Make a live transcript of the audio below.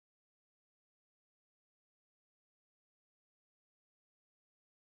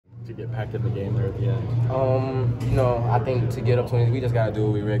to get packed in the game there at the end? I think to get up 20, we just gotta do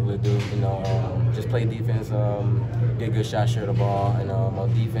what we regularly do. Just play defense, get a good shot, share the ball, and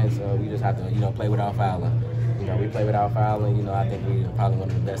on defense, we just have to, play without fouling. We play without fouling. I think we're probably one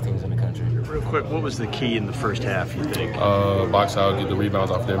of the best teams in the country. Real quick, what was the key in the first half, you think? Box out, get the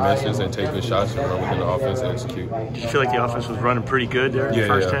rebounds off their misses, and take good shots and run within the offense and execute. Did you feel like the offense was running pretty good there in the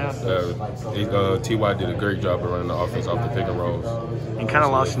first half? T.Y. did a great job of running the offense off the pick and rolls. And kind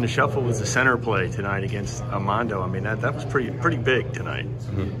of lost in the shuffle was the center play tonight against Armando. I mean, that was pretty big tonight.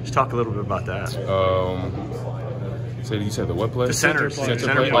 Mm-hmm. Just talk a little bit about that. You said the what play? The center play.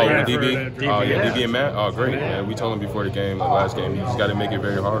 Oh, yeah. DB? DB and Matt? Oh, great. Yeah, we told him before the game, the last game, you just got to make it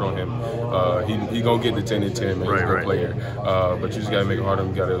very hard on him. He going to get the 10 and 10, man. He's a good player. But you just got to make it hard on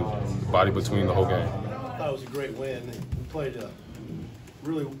him. You got to body between the whole game. I thought it was a great win. We played a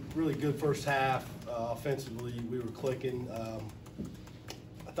really, really good first half. Offensively, we were clicking.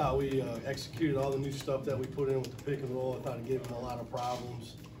 I thought we executed all the new stuff that we put in with the pick and roll. I thought it gave them a lot of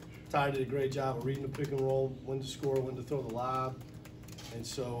problems. Ty did a great job of reading the pick and roll, when to score, when to throw the lob. And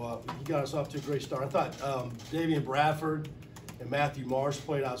so he got us off to a great start. I thought Davian Bradford and Matthew Marsh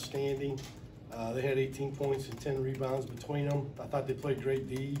played outstanding. They had 18 points and 10 rebounds between them. I thought they played great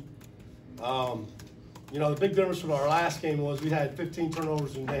D. The big difference from our last game was we had 15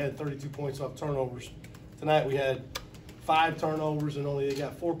 turnovers and they had 32 points off turnovers. Tonight we had 5 turnovers and only they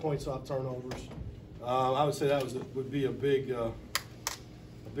got 4 points off turnovers. I would say that would be a big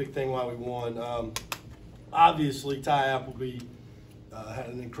thing why we won. Obviously, Ty Appleby had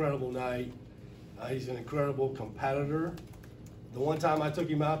an incredible night. He's an incredible competitor. The one time I took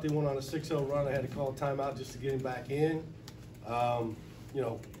him out, they went on a 6-0 run. I had to call a timeout just to get him back in.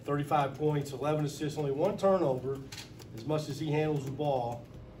 35 points, 11 assists, only 1 turnover. As much as he handles the ball,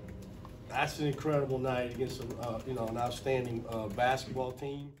 that's an incredible night against an outstanding basketball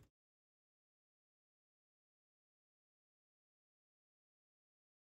team.